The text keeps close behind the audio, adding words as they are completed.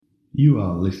You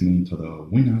are listening to the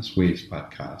Winners Ways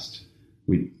podcast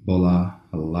with Bola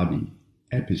Alabi,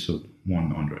 episode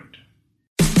 100.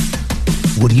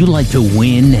 Would you like to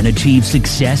win and achieve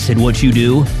success at what you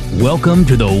do? Welcome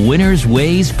to the Winners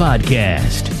Ways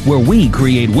podcast, where we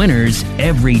create winners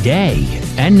every day.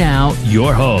 And now,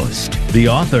 your host, the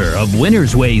author of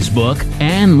Winners Ways book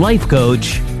and life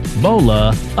coach,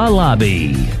 Bola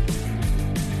Alabi.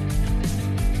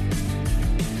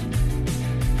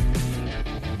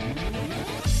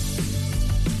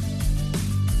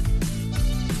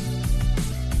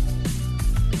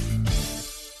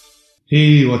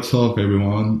 Hey, what's up,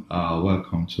 everyone?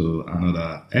 Welcome to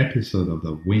another episode of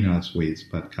the Winners Ways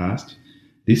podcast.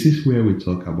 This is where we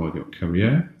talk about your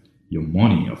career, your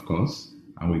money, of course,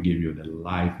 and we give you the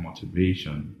life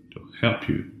motivation to help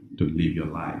you to live your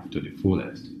life to the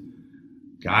fullest.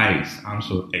 Guys, I'm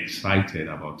so excited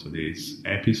about today's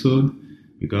episode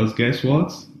because guess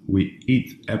what? We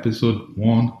hit episode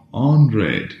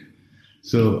 100.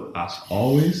 So, as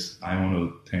always, I want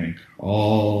to thank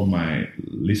all my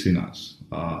listeners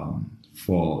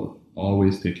for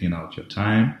always taking out your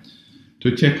time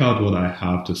to check out what I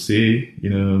have to say.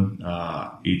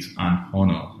 It's an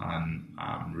honor, and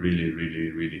I'm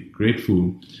really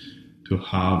grateful to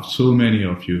have so many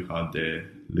of you out there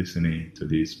listening to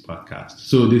this podcast.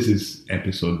 So, this is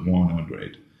episode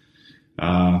 100.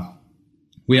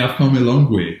 We have come a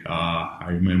long way. I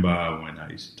remember when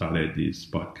I started this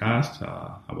podcast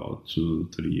about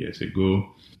 2-3 years ago,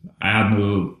 I had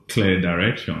no clear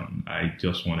direction. I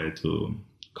just wanted to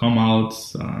come out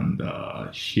and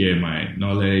share my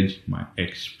knowledge, my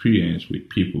experience with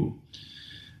people.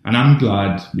 And I'm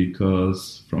glad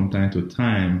because from time to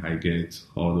time, I get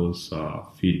all those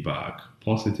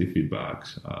positive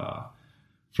feedbacks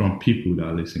from people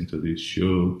that listen to this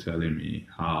show telling me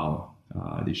how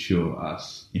the show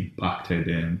has impacted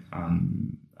them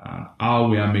and how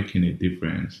we are making a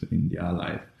difference in their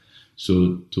life.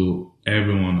 So to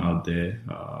everyone out there,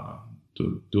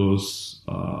 to those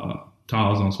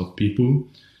thousands of people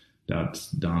that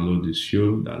download this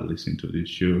show, that listen to this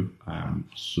show, I'm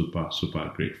super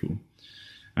grateful.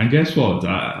 And guess what?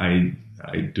 I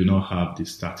do not have the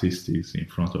statistics in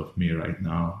front of me right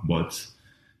now, but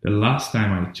the last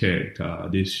time I checked,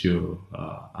 this show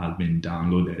has been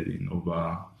downloaded in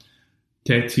over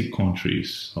 30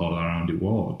 countries all around the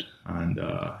world. And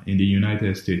in the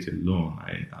United States alone,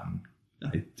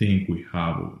 I think we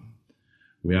have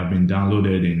been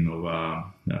downloaded in over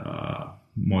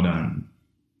more than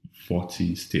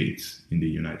 40 states in the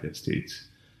United States.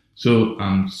 So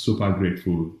I'm super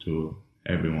grateful to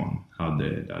everyone out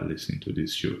there that listens to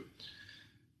this show.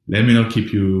 Let me not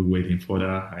keep you waiting further.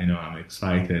 I know I'm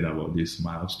excited about this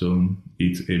milestone.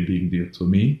 It's a big deal to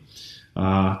me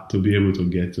to be able to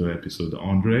get to episode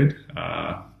 100.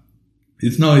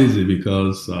 It's not easy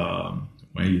because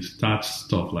when you start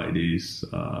stuff like this,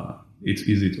 it's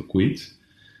easy to quit.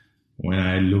 When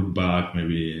I look back,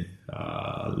 maybe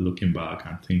looking back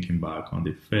and thinking back on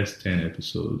the first 10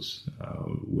 episodes,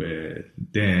 where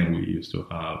then we used to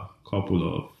have a couple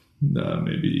of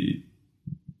maybe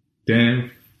 10,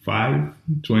 5,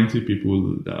 20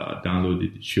 people that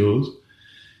downloaded the shows,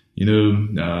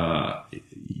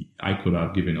 I could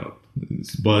have given up.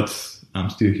 But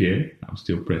I'm still here. I'm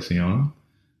still pressing on.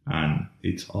 And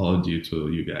it's all due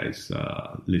to you guys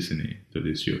listening to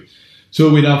this show. So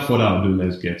without further ado,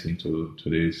 let's get into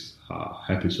today's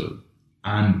episode.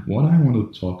 And what I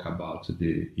want to talk about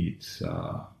today is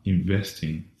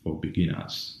investing for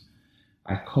beginners.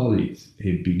 I call it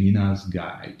a beginner's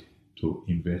guide to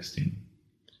investing.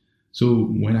 So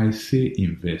when I say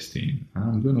investing,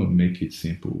 I'm going to make it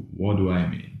simple. What do I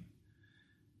mean?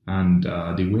 And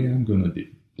the way I'm going to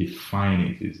define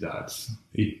it is that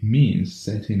it means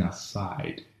setting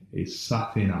aside a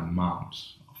certain amount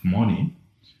of money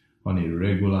on a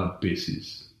regular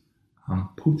basis and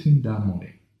putting that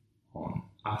money on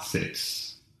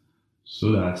assets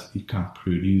so that it can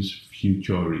produce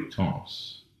future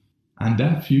returns. And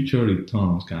that future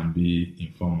returns can be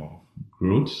in form of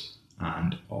growth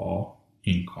and or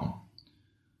income.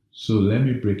 So let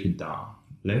me break it down.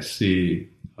 Let's say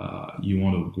you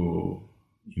want to go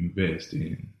invest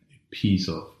in a piece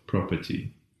of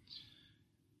property.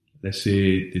 Let's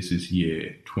say this is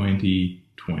year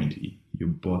 2020. You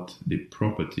bought the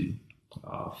property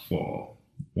for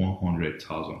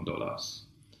 $100,000.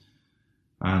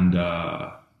 And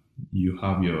you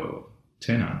have your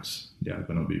tenants. They are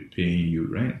going to be paying you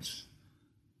rent.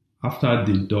 After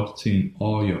deducting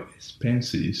all your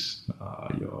expenses,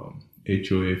 your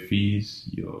HOA fees,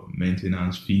 your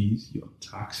maintenance fees, your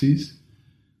taxes,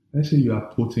 let's say you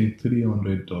are putting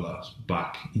 $300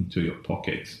 back into your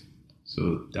pocket. So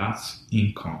that's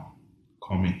income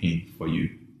coming in for you.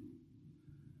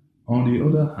 On the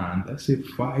other hand, let's say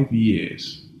 5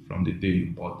 years from the day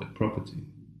you bought the property,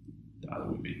 that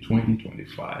will be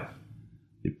 2025.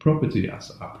 The property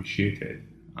has appreciated,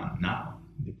 and now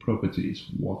the property is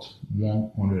worth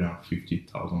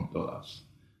 $150,000.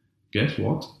 Guess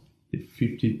what? The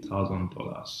 $50,000 on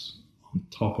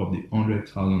top of the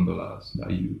 $100,000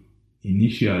 that you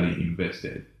initially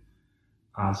invested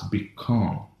has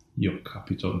become your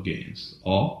capital gains,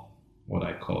 or what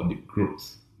I call the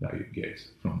growth that you get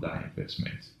from that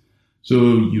investment.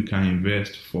 So you can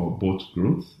invest for both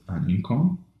growth and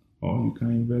income, or you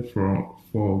can invest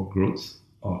for growth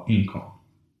or income.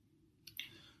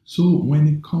 So when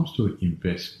it comes to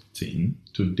investing,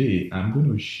 today I'm going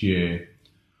to share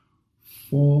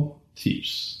 4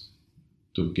 tips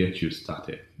to get you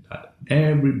started that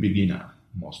every beginner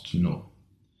must know.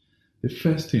 The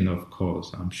first thing, of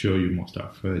course, I'm sure you must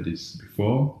have heard this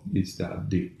before, is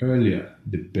that the earlier,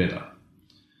 the better.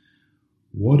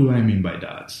 What do I mean by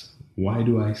that? Why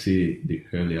do I say the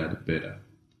earlier, the better?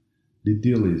 The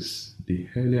deal is, the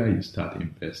earlier you start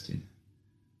investing,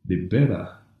 the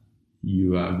better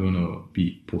you are going to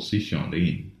be positioned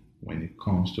in when it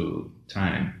comes to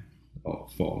time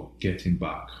for getting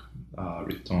back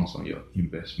returns on your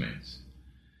investments.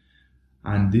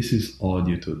 And this is all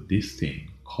due to this thing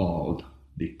called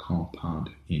the compound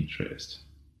interest.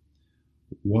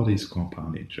 What is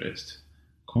compound interest?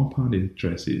 Compound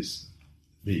interest is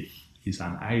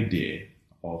an idea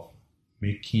of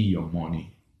making your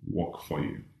money work for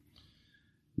you.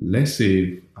 Let's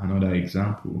say, another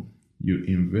example, you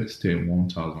invested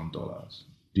 $1,000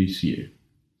 this year,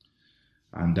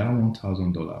 and that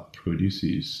 $1,000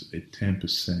 produces a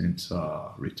 10%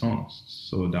 return.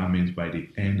 So that means by the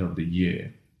end of the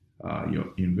year,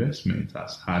 your investment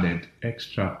has added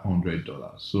extra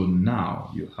 $100. So now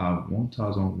you have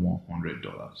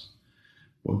 $1,100.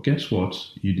 But guess what?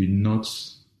 You did not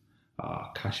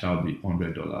cash out the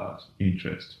 $100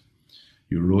 interest.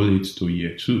 You roll it to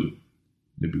year 2.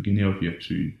 The beginning of year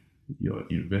 2, your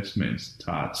investment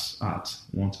starts at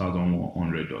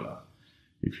 $1,100.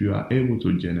 If you are able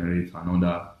to generate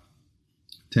another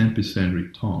 10%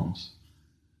 returns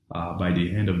by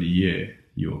the end of the year,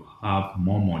 you have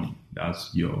more money.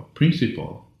 That's your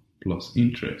principal plus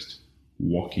interest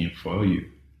working for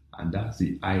you. And that's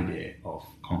the idea of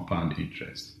compound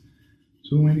interest.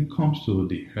 So when it comes to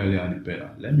the earlier the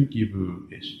better, let me give you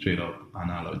a straight up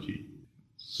analogy.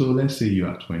 So let's say you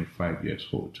are 25 years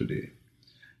old today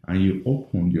and you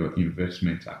open your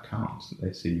investment account.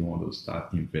 Let's say you want to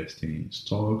start investing in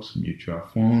stocks, mutual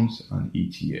funds, and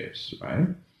ETFs, right?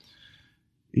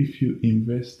 If you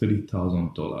invest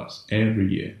 $3,000 every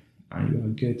year and you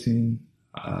are getting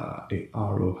a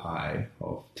ROI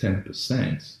of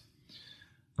 10%,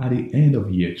 at the end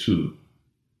of year 2,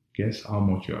 guess how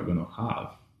much you are going to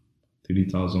have?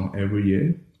 $3,000 every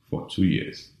year for 2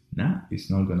 years. Now, it's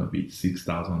not going to be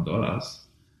 $6,000.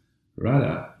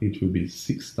 Rather, it will be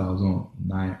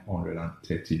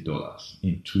 $6,930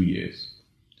 in 2 years.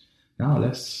 Now,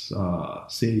 let's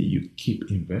say you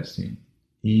keep investing.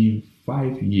 In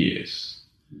 5 years,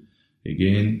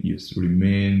 again, you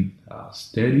remain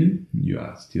steady. You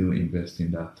are still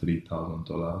investing that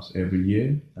 $3,000 every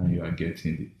year, and you are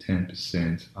getting the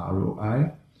 10%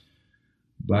 ROI.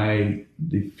 By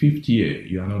the 5th year,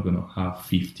 you are not going to have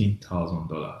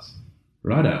 $15,000.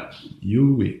 Rather,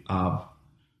 you will have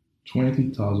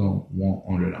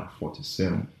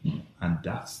 $20,147, and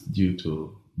that's due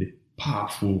to the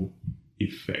powerful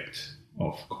effect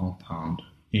of compound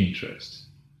interest.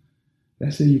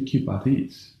 Let's say you keep at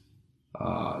it,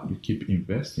 you keep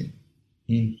investing.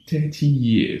 In 30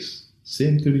 years,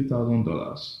 same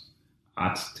 $30,000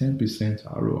 at 10%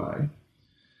 ROI,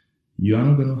 you are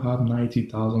not going to have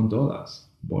 $90,000,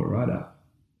 but rather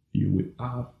you will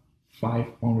have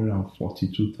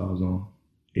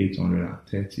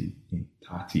 $542,830 in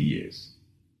 30 years.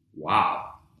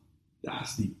 Wow,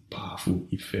 that's the powerful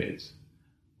effect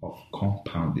of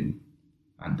compounding,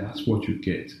 and that's what you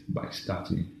get by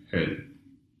starting early.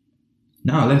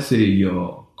 Now, let's say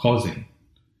your cousin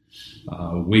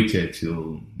waited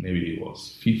till maybe it was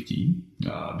 50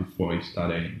 before he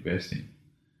started investing.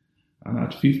 And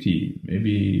at 50,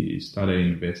 maybe he started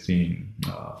investing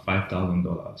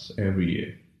 $5,000 every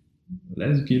year.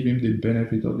 Let's give him the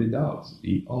benefit of the doubt.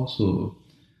 He also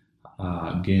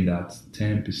gained that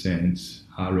 10%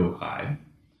 ROI.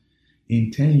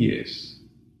 In 10 years,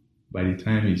 by the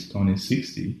time he's turning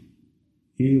 60,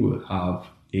 he will have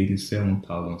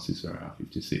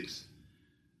 $87,656.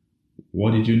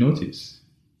 What did you notice?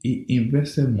 He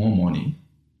invested more money,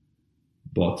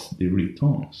 but the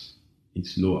returns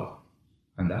is lower.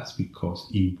 And that's because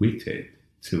he waited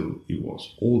till he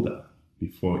was older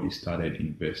before he started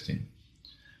investing.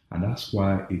 And that's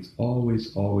why it's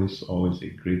always, always, always a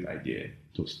great idea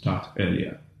to start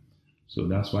earlier. So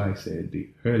that's why I said the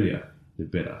earlier, the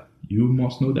better. You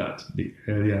must know that the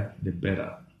earlier, the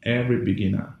better. Every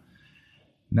beginner.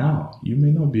 Now, you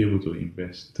may not be able to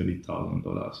invest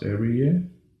 $3,000 every year,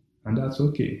 and that's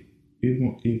okay.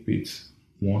 Even if it's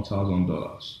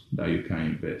 $1,000 that you can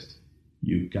invest,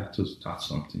 you got to start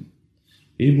something.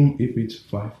 Even if it's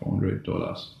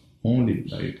 $500 only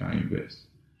that you can invest,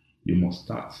 you must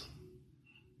start,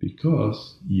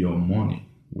 because your money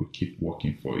will keep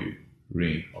working for you,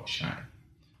 rain or shine.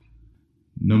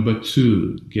 Number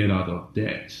 2, get out of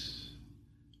debt.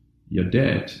 Your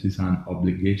debt is an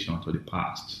obligation to the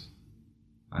past,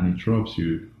 and it robs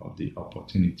you of the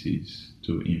opportunities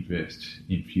to invest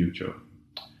in future.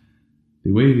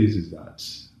 The way it is that,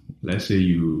 let's say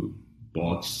you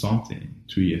bought something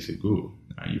 2 years ago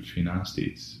and you financed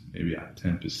it maybe at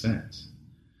 10%.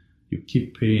 You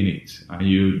keep paying it, and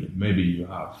you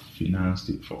have financed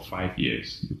it for 5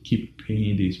 years. You keep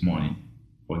paying this money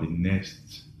for the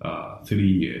next 3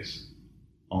 years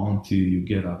until you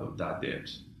get out of that debt.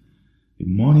 The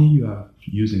money you are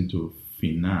using to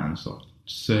finance or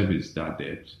service that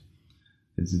debt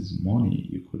is this money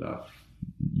you could have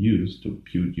used to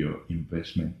build your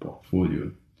investment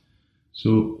portfolio.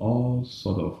 So all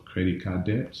sort of credit card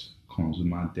debt,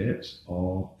 consumer debt,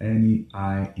 or any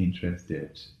high interest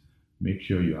debt, make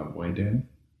sure you avoid them.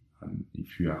 And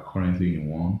if you are currently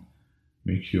in one,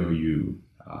 make sure you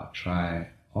try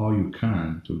all you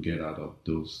can to get out of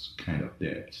those kind of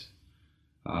debts.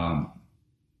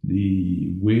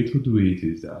 The way to do it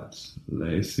is that,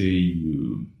 let's say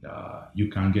you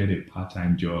can get a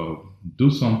part-time job,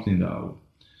 do something that will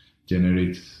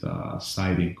generate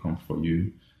side income for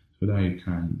you, so that you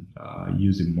can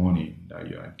use the money that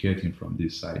you are getting from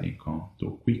this side income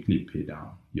to quickly pay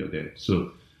down your debt.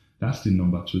 So that's the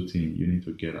number 2 thing. You need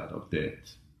to get out of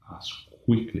debt as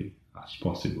quickly as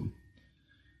possible.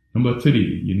 Number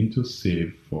 3, you need to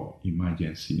save for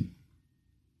emergency.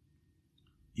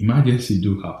 Emergencies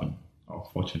do happen,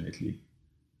 unfortunately.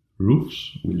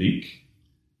 Roofs will leak,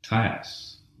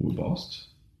 tires will burst,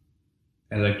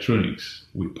 electronics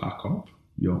will pack up,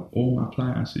 your home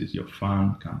appliances, your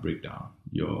fan can break down,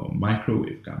 your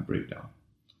microwave can break down.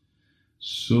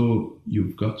 So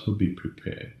you've got to be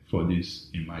prepared for this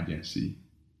emergency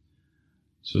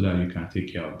so that you can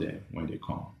take care of them when they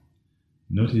come.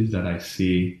 Notice that I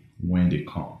say when they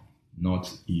come,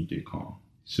 not if they come.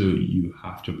 So you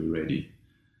have to be ready.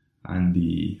 And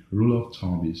the rule of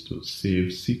thumb is to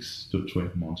save 6 to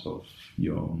 12 months of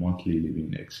your monthly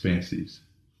living expenses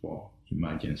for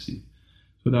emergency.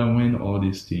 So that when all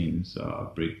these things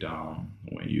break down,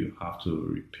 when you have to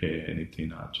repair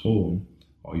anything at home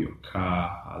or your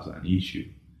car has an issue,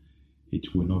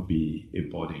 it will not be a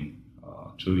burden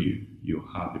to you. You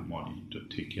have the money to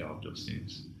take care of those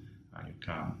things, and you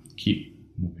can keep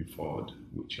moving forward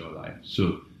with your life.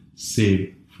 So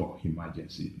save for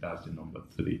emergency. That's the number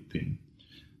 3 thing.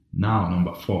 Now,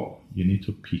 number 4, you need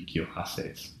to pick your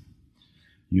assets.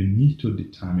 You need to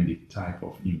determine the type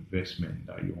of investment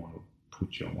that you want to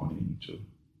put your money into.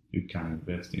 You can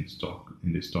invest in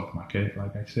the stock market,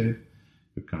 like I said.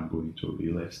 You can go into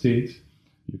real estate.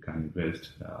 You can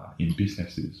invest in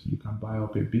businesses. You can buy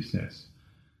up a business.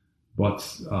 But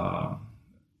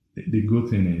the good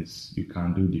thing is you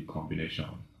can do the combination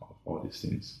of all these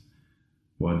things.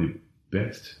 But the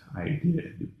best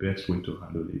idea, the best way to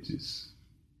handle it is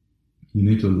you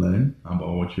need to learn about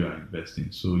what you are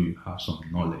investing, so you have some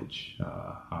knowledge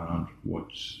around what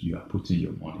you are putting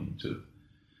your money into.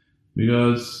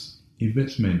 Because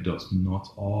investment does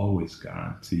not always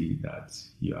guarantee that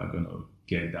you are going to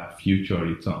get that future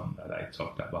return that I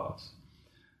talked about.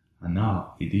 And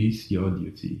now it is your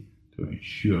duty to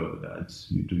ensure that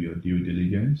you do your due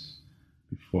diligence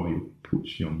before you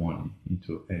put your money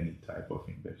into any type of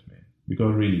investment.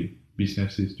 Because really,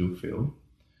 businesses do fail.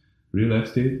 Real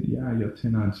estate, your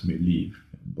tenants may leave,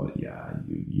 but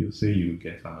you say you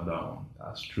get another one.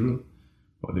 That's true.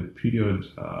 But the period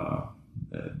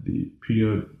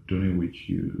during which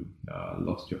you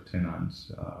lost your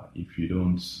tenants, if you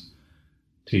don't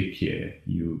take care,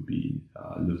 you'll be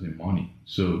losing money.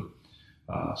 So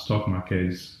stock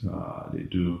markets, they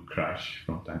do crash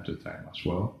from time to time as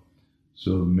well.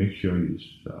 So make sure you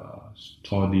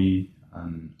study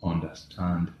and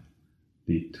understand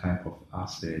the type of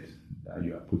asset that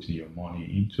you are putting your money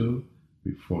into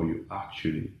before you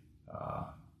actually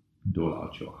dole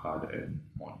out your hard-earned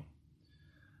money.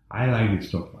 I like the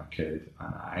stock market,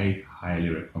 and I highly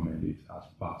recommend it as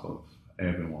part of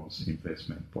everyone's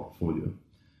investment portfolio.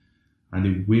 And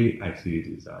the way I see it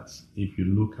is that if you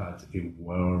look at a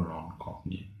well-run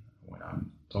company, when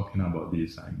I'm talking about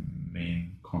this, I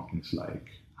mean companies like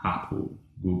Apple,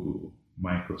 Google,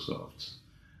 Microsoft,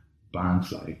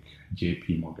 banks like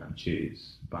JP Morgan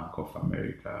Chase, Bank of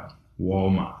America,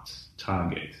 Walmart,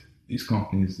 Target. These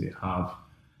companies, they have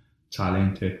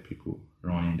talented people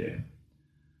running them.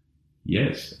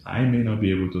 Yes, I may not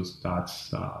be able to start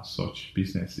such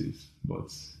businesses,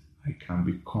 but I can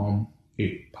become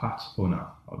a part owner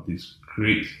of these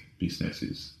great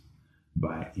businesses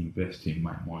by investing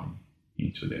my money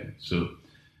into them. So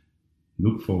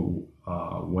look for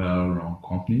well-run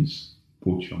companies,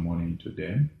 put your money into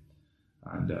them,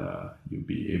 and you'll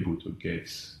be able to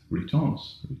get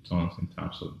returns in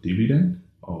terms of dividend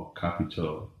or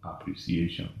capital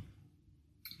appreciation.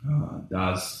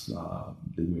 That's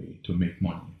the way to make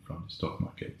money from the stock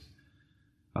market.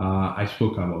 I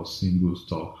spoke about single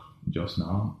stock just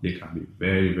now. They can be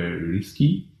very, very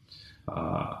risky.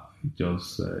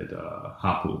 Just said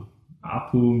Apple.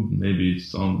 Apple, maybe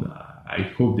some,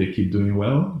 I hope they keep doing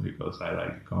well because I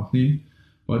like the company,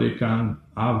 but they can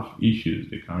have issues.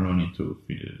 They can run into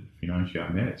financial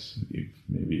mess if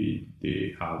maybe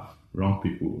they have wrong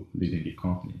people leading the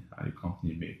company and the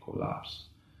company may collapse.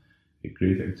 A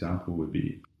great example would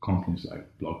be companies like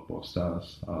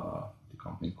Blockbusters. The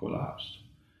company collapsed.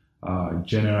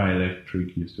 General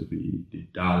Electric used to be the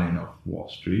darling of Wall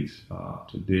Street.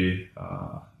 Today,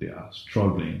 they are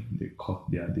struggling. They cut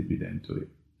their dividend to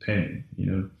a penny.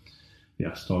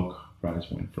 Their stock price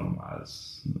went from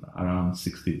around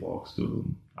 $60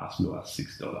 to as low as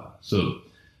 $6. So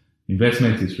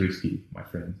investment is risky, my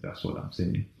friends. That's what I'm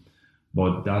saying.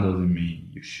 But that doesn't mean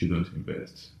you shouldn't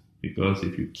invest. Because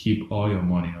if you keep all your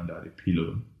money under the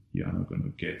pillow, you are not going to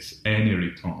get any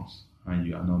returns and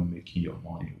you are not making your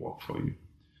money work for you.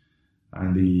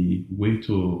 And the way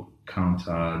to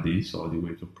counter this or the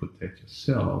way to protect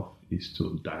yourself is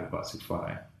to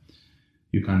diversify.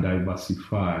 You can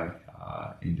diversify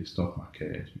in the stock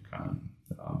market. You can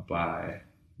buy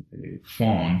a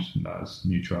fund that's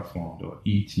mutual fund or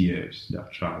ETFs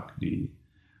that track the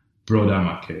broader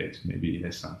market, maybe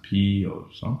S&P or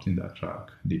something that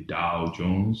track the Dow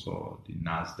Jones or the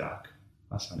Nasdaq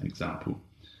as an example.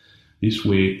 This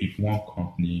way, if one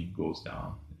company goes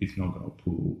down, it's not going to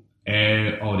pull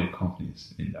all the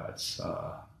companies in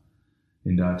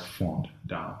that fund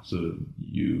down. So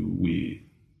you will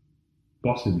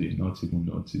possibly not even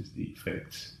notice the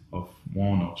effects of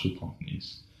one or two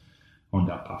companies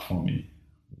underperforming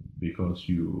because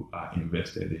you are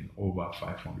invested in over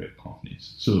 500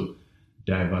 companies. So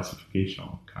diversification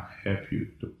can help you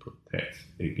to protect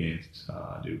against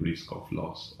the risk of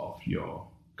loss of your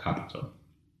capital.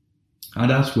 And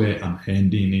that's where I'm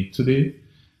ending it today.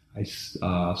 I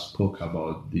spoke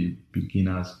about the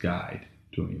beginner's guide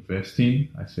to investing.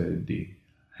 I said the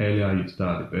earlier you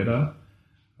start, the better.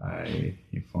 I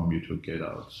inform you to get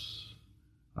out.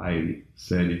 I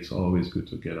said it's always good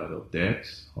to get out of debt,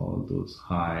 all those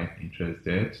high interest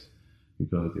debts,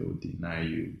 because they will deny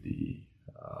you the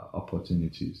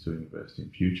opportunities to invest in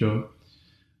future.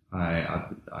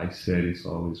 I said it's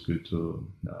always good to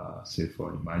save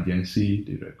for emergency.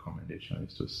 The recommendation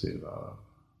is to save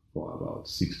for about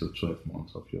 6 to 12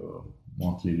 months of your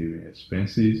monthly living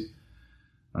expenses.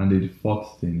 And the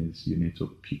fourth thing is you need to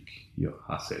pick your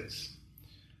assets.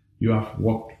 You have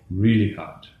worked really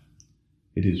hard.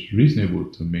 It is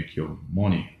reasonable to make your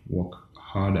money work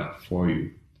harder for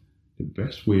you. The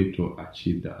best way to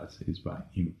achieve that is by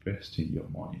investing your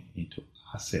money into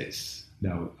assets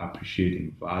that will appreciate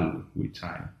in value with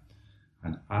time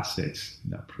and assets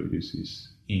that produces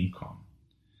income.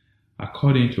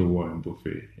 According to Warren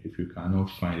Buffett, if you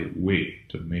cannot find a way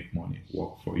to make money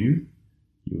work for you,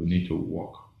 you will need to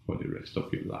work for the rest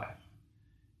of your life.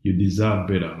 You deserve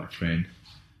better, my friend.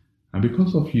 And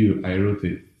because of you, I wrote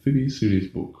a 3-series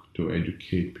book to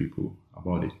educate people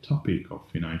about the topic of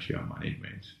financial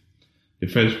management. The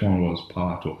first one was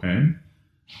Power to Earn.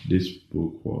 This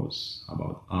book was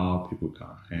about how people can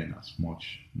earn as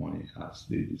much money as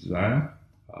they desire.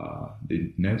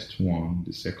 The next one,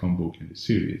 the second book in the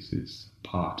series, is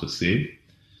Power to Save.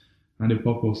 And the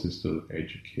purpose is to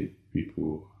educate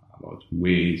people about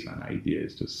ways and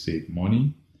ideas to save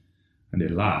money. And the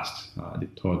last, the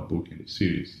third book in the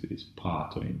series, is Power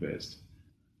to Invest.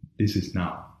 This is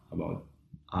now about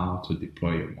how to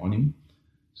deploy your money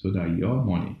so that your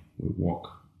money will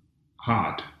work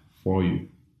hard for you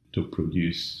to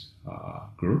produce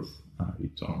growth and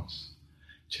returns.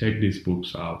 Check these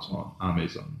books out on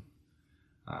Amazon.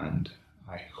 And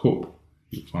I hope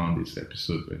you found this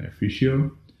episode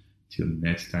beneficial. Till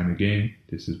next time again,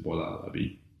 this is Bola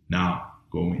Alabi. Now,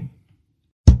 going.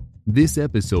 This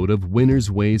episode of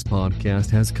Winners Ways podcast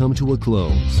has come to a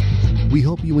close. We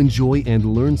hope you enjoy and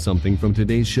learn something from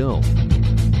today's show.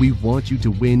 We want you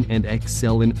to win and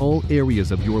excel in all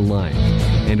areas of your life,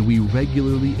 and we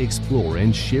regularly explore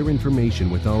and share information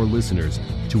with our listeners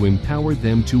to empower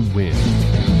them to win.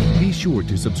 Be sure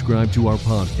to subscribe to our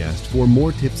podcast for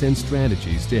more tips and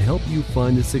strategies to help you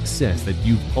find the success that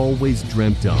you've always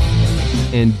dreamt of.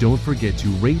 And don't forget to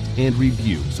rate and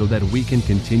review so that we can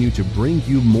continue to bring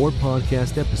you more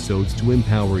podcast episodes to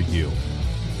empower you.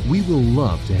 We will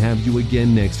love to have you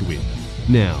again next week.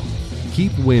 Now,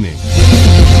 keep winning.